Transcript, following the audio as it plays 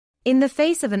In the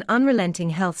face of an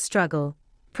unrelenting health struggle,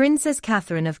 Princess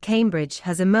Catherine of Cambridge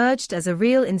has emerged as a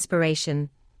real inspiration,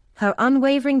 her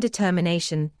unwavering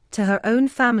determination to her own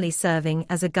family serving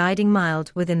as a guiding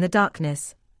mild within the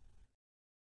darkness.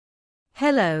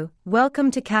 Hello,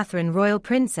 welcome to Catherine Royal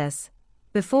Princess.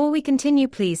 Before we continue,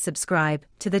 please subscribe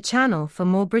to the channel for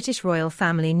more British royal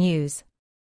family news.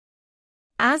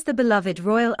 As the beloved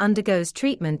royal undergoes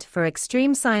treatment for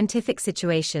extreme scientific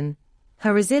situation,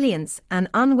 her resilience and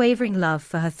unwavering love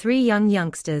for her three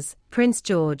youngsters, Prince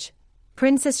George,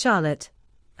 Princess Charlotte,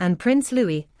 and Prince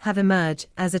Louis, have emerged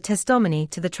as a testimony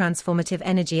to the transformative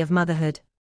energy of motherhood.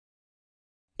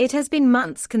 It has been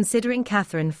months considering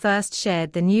Catherine first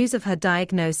shared the news of her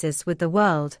diagnosis with the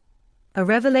world, a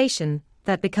revelation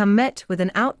that became met with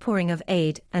an outpouring of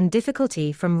aid and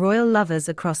difficulty from royal lovers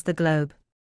across the globe.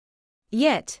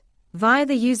 Yet, via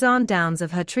the usaand downs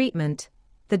of her treatment,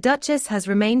 the Duchess has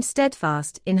remained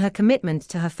steadfast in her commitment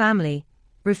to her family,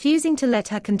 refusing to let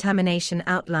her contamination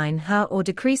outline her or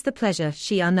decrease the pleasure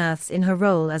she unearths in her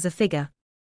role as a figure.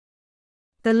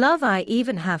 The love I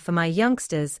even have for my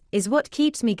youngsters is what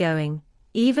keeps me going,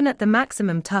 even at the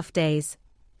maximum tough days,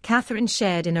 Catherine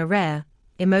shared in a rare,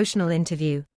 emotional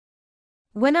interview.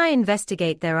 When I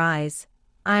investigate their eyes,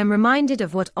 I am reminded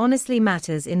of what honestly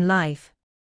matters in life.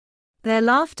 Their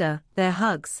laughter, their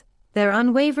hugs, their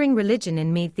unwavering religion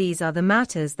in me, these are the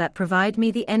matters that provide me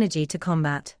the energy to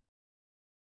combat.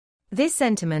 This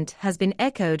sentiment has been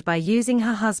echoed by using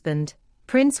her husband,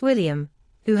 Prince William,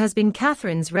 who has been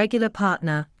Catherine's regular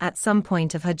partner at some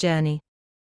point of her journey.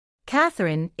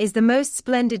 Catherine is the most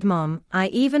splendid mom I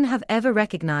even have ever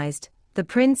recognized, the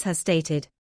prince has stated.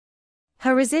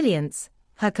 Her resilience,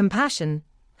 her compassion,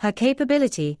 her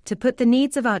capability to put the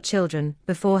needs of our children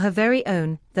before her very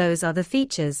own, those are the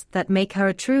features that make her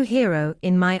a true hero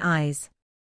in my eyes.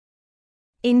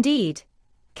 Indeed,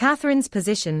 Catherine's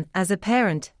position as a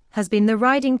parent has been the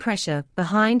riding pressure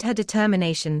behind her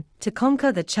determination to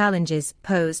conquer the challenges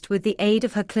posed with the aid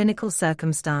of her clinical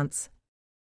circumstance.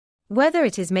 Whether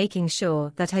it is making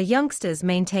sure that her youngsters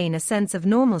maintain a sense of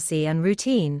normalcy and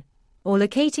routine, or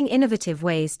locating innovative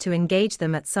ways to engage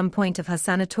them at some point of her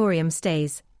sanatorium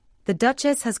stays, the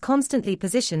Duchess has constantly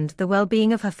positioned the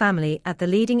well-being of her family at the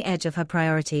leading edge of her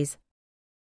priorities.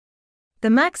 The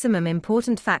maximum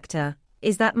important factor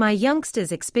is that my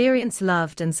youngsters experience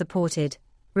loved and supported,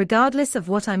 regardless of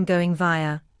what I'm going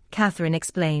via, Catherine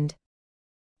explained.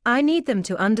 I need them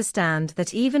to understand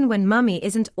that even when mummy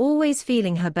isn't always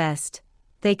feeling her best,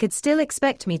 they could still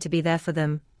expect me to be there for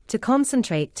them, to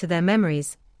concentrate to their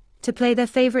memories, to play their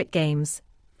favorite games,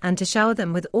 and to shower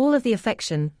them with all of the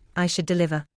affection I should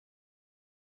deliver.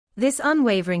 This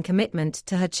unwavering commitment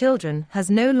to her children has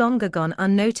no longer gone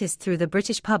unnoticed through the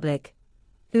British public,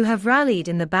 who have rallied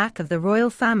in the back of the royal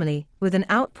family with an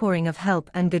outpouring of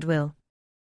help and goodwill.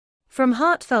 From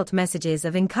heartfelt messages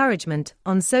of encouragement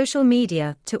on social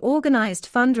media to organized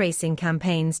fundraising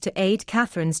campaigns to aid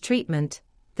Catherine's treatment,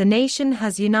 the nation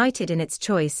has united in its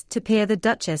choice to peer the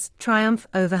Duchess triumph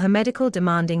over her medical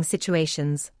demanding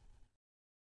situations.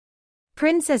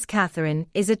 Princess Catherine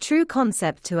is a true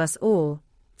concept to us all,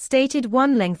 stated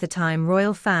one length-time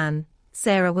royal fan,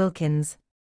 Sarah Wilkins.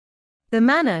 The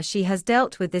manner she has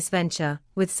dealt with this venture,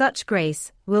 with such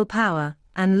grace, willpower,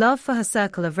 and love for her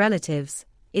circle of relatives,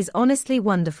 is honestly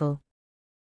wonderful.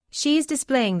 She is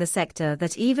displaying the sector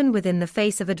that even within the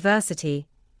face of adversity,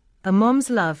 a mom's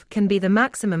love can be the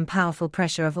maximum powerful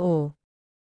pressure of all.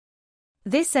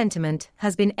 This sentiment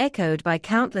has been echoed by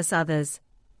countless others,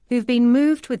 who've been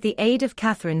moved with the aid of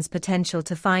Catherine's potential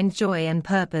to find joy and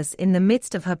purpose in the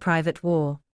midst of her private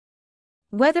war.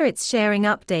 Whether it's sharing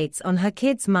updates on her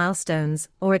kids' milestones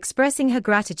or expressing her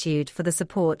gratitude for the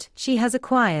support she has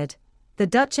acquired, the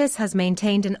Duchess has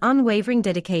maintained an unwavering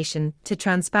dedication to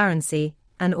transparency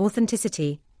and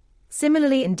authenticity,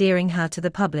 similarly endearing her to the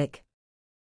public.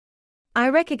 I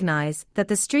recognize that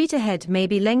the street ahead may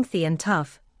be lengthy and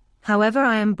tough, however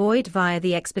I am buoyed via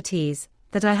the expertise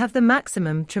that I have the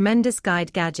maximum tremendous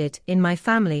guide gadget in my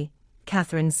family,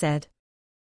 Catherine said.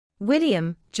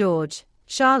 William, George,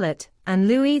 Charlotte, and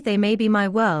Louis, they may be my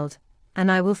world,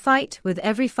 and I will fight with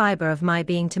every fiber of my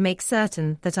being to make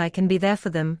certain that I can be there for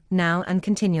them, now and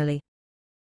continually.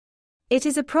 It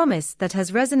is a promise that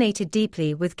has resonated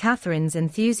deeply with Catherine's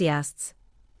enthusiasts,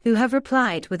 who have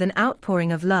replied with an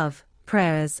outpouring of love,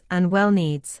 prayers, and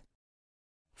well-needs.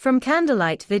 From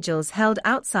candlelight vigils held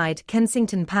outside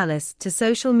Kensington Palace to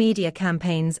social media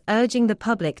campaigns urging the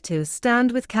public to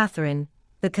stand with Catherine,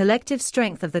 the collective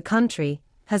strength of the country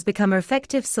has become an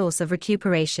effective source of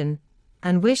recuperation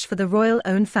and wish for the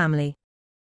royal-owned family.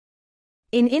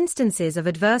 In instances of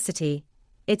adversity,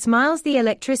 it smiles the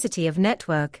electricity of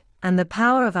network and the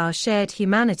power of our shared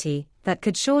humanity that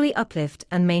could surely uplift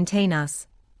and maintain us,"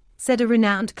 said a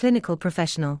renowned clinical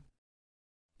professional.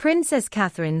 Princess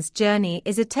Catherine's journey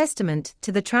is a testament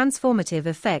to the transformative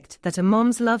effect that a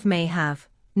mom's love may have,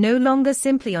 no longer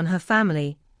simply on her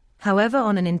family, however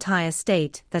on an entire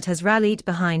state that has rallied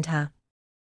behind her.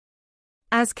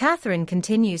 As Catherine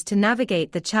continues to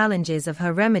navigate the challenges of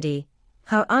her remedy,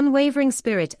 her unwavering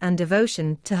spirit and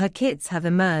devotion to her kids have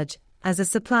emerged as a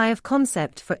supply of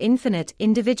concept for infinite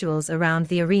individuals around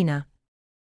the arena.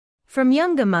 From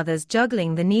younger mothers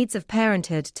juggling the needs of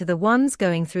parenthood to the ones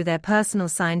going through their personal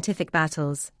scientific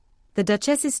battles, the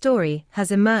Duchess's story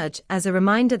has emerged as a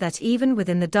reminder that even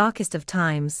within the darkest of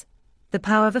times, the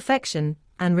power of affection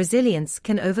and resilience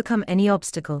can overcome any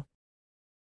obstacle.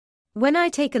 When I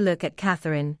take a look at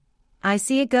Catherine, I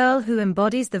see a girl who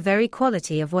embodies the very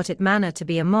quality of what it means to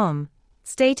be a mom,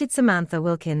 stated Samantha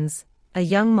Wilkins, a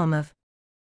young mom of.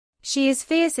 She is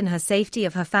fierce in her safety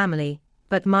of her family,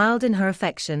 but mild in her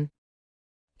affection.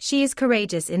 She is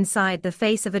courageous inside the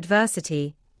face of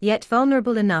adversity, yet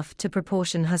vulnerable enough to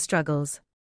proportion her struggles.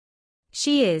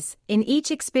 She is, in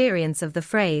each experience of the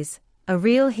phrase, a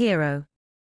real hero.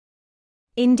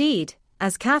 Indeed,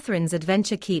 as Catherine's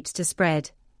adventure keeps to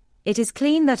spread, it is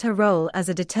clear that her role as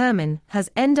a determine has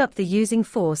ended up the using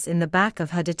force in the back of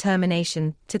her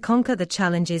determination to conquer the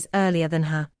challenges earlier than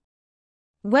her.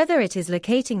 Whether it is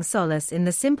locating solace in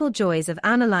the simple joys of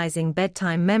analyzing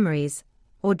bedtime memories,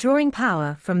 or drawing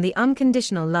power from the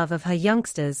unconditional love of her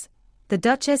youngsters, the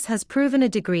Duchess has proven a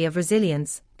degree of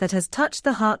resilience that has touched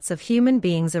the hearts of human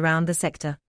beings around the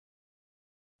sector.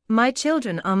 "My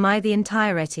children are the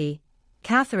entirety,"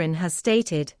 Catherine has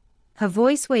stated, her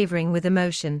voice wavering with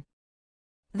emotion.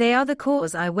 "They are the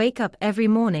cause I wake up every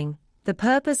morning, the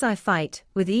purpose I fight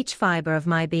with each fiber of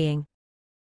my being.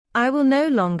 I will no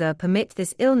longer permit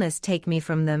this illness take me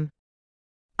from them.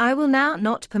 I will now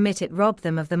not permit it rob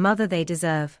them of the mother they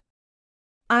deserve.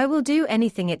 I will do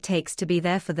anything it takes to be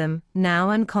there for them, now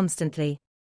and constantly."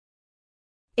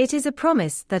 It is a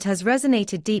promise that has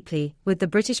resonated deeply with the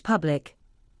British public,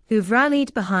 who've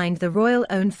rallied behind the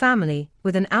royal-owned family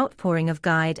with an outpouring of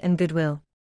guide and goodwill.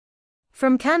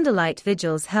 From candlelight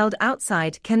vigils held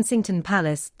outside Kensington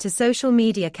Palace to social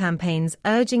media campaigns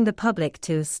urging the public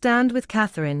to stand with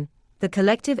Catherine, the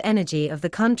collective energy of the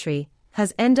country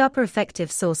has ended up an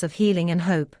effective source of healing and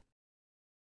hope.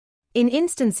 In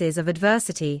instances of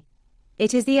adversity,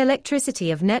 it is the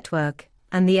electricity of network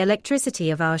and the electricity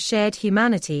of our shared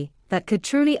humanity that could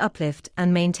truly uplift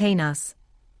and maintain us,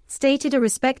 stated a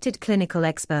respected clinical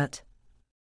expert.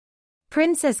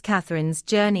 Princess Catherine's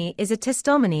journey is a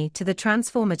testimony to the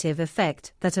transformative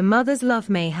effect that a mother's love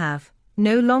may have,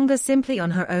 no longer simply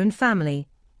on her own family,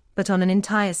 but on an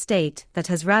entire state that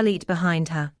has rallied behind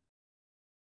her.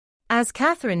 As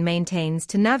Catherine maintains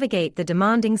to navigate the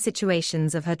demanding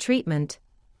situations of her treatment,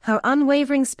 her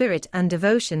unwavering spirit and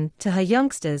devotion to her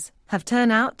youngsters have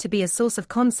turned out to be a source of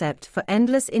concept for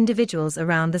endless individuals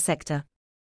around the sector.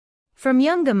 From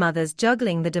younger mothers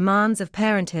juggling the demands of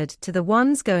parenthood to the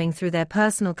ones going through their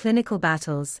personal clinical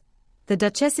battles, the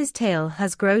Duchess's tale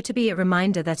has grown to be a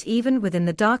reminder that even within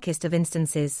the darkest of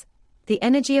instances, the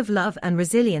energy of love and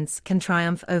resilience can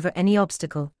triumph over any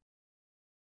obstacle.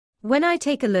 When I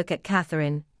take a look at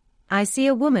Catherine, I see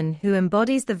a woman who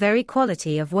embodies the very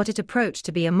quality of what it approached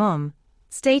to be a mom,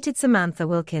 stated Samantha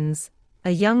Wilkins,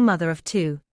 a young mother of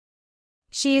two.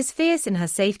 She is fierce in her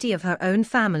safety of her own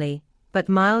family, but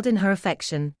mild in her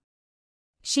affection.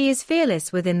 She is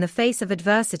fearless within the face of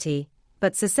adversity,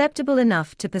 but susceptible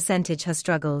enough to percentage her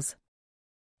struggles.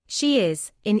 She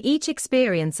is, in each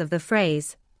experience of the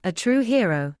phrase, a true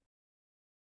hero.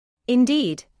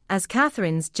 Indeed, as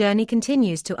Catherine's journey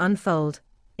continues to unfold,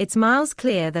 it's miles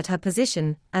clear that her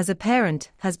position as a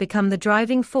parent has become the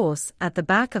driving force at the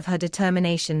back of her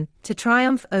determination to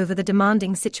triumph over the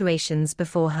demanding situations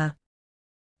before her.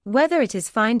 Whether it is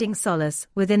finding solace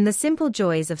within the simple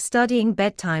joys of studying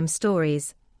bedtime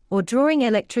stories, or drawing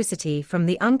electricity from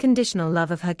the unconditional love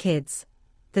of her kids,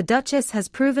 the Duchess has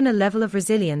proven a level of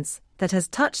resilience that has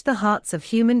touched the hearts of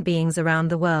human beings around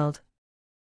the world.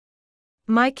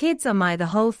 "My kids are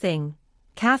the whole thing,"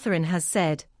 Catherine has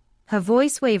said, her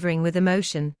voice wavering with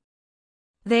emotion.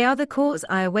 "They are the cause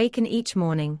I awaken each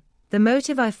morning, the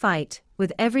motive I fight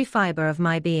with every fiber of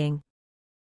my being.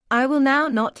 I will now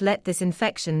not let this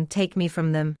infection take me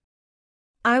from them.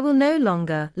 I will no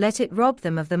longer let it rob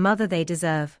them of the mother they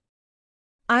deserve.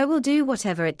 I will do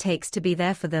whatever it takes to be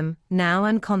there for them, now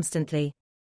and constantly."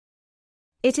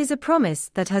 It is a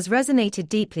promise that has resonated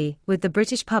deeply with the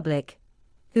British public,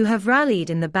 who have rallied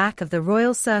in the back of the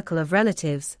royal circle of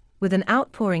relatives, with an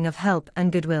outpouring of help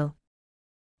and goodwill.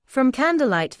 From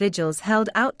candlelight vigils held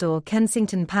outdoor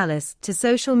Kensington Palace to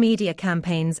social media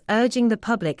campaigns urging the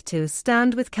public to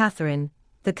stand with Catherine,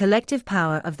 the collective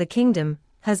power of the kingdom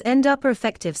has ended up an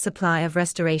effective supply of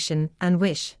restoration and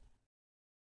wish.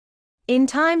 In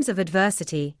times of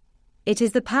adversity, it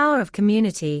is the power of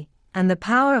community and the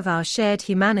power of our shared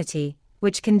humanity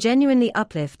which can genuinely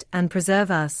uplift and preserve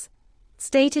us,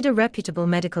 stated a reputable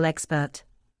medical expert.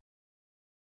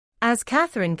 As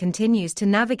Catherine continues to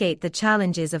navigate the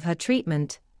challenges of her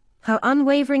treatment, her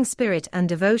unwavering spirit and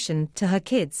devotion to her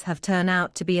kids have turned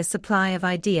out to be a supply of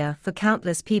idea for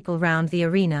countless people round the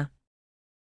arena.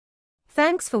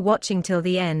 Thanks for watching till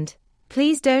the end.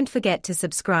 Please don't forget to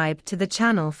subscribe to the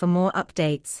channel for more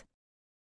updates.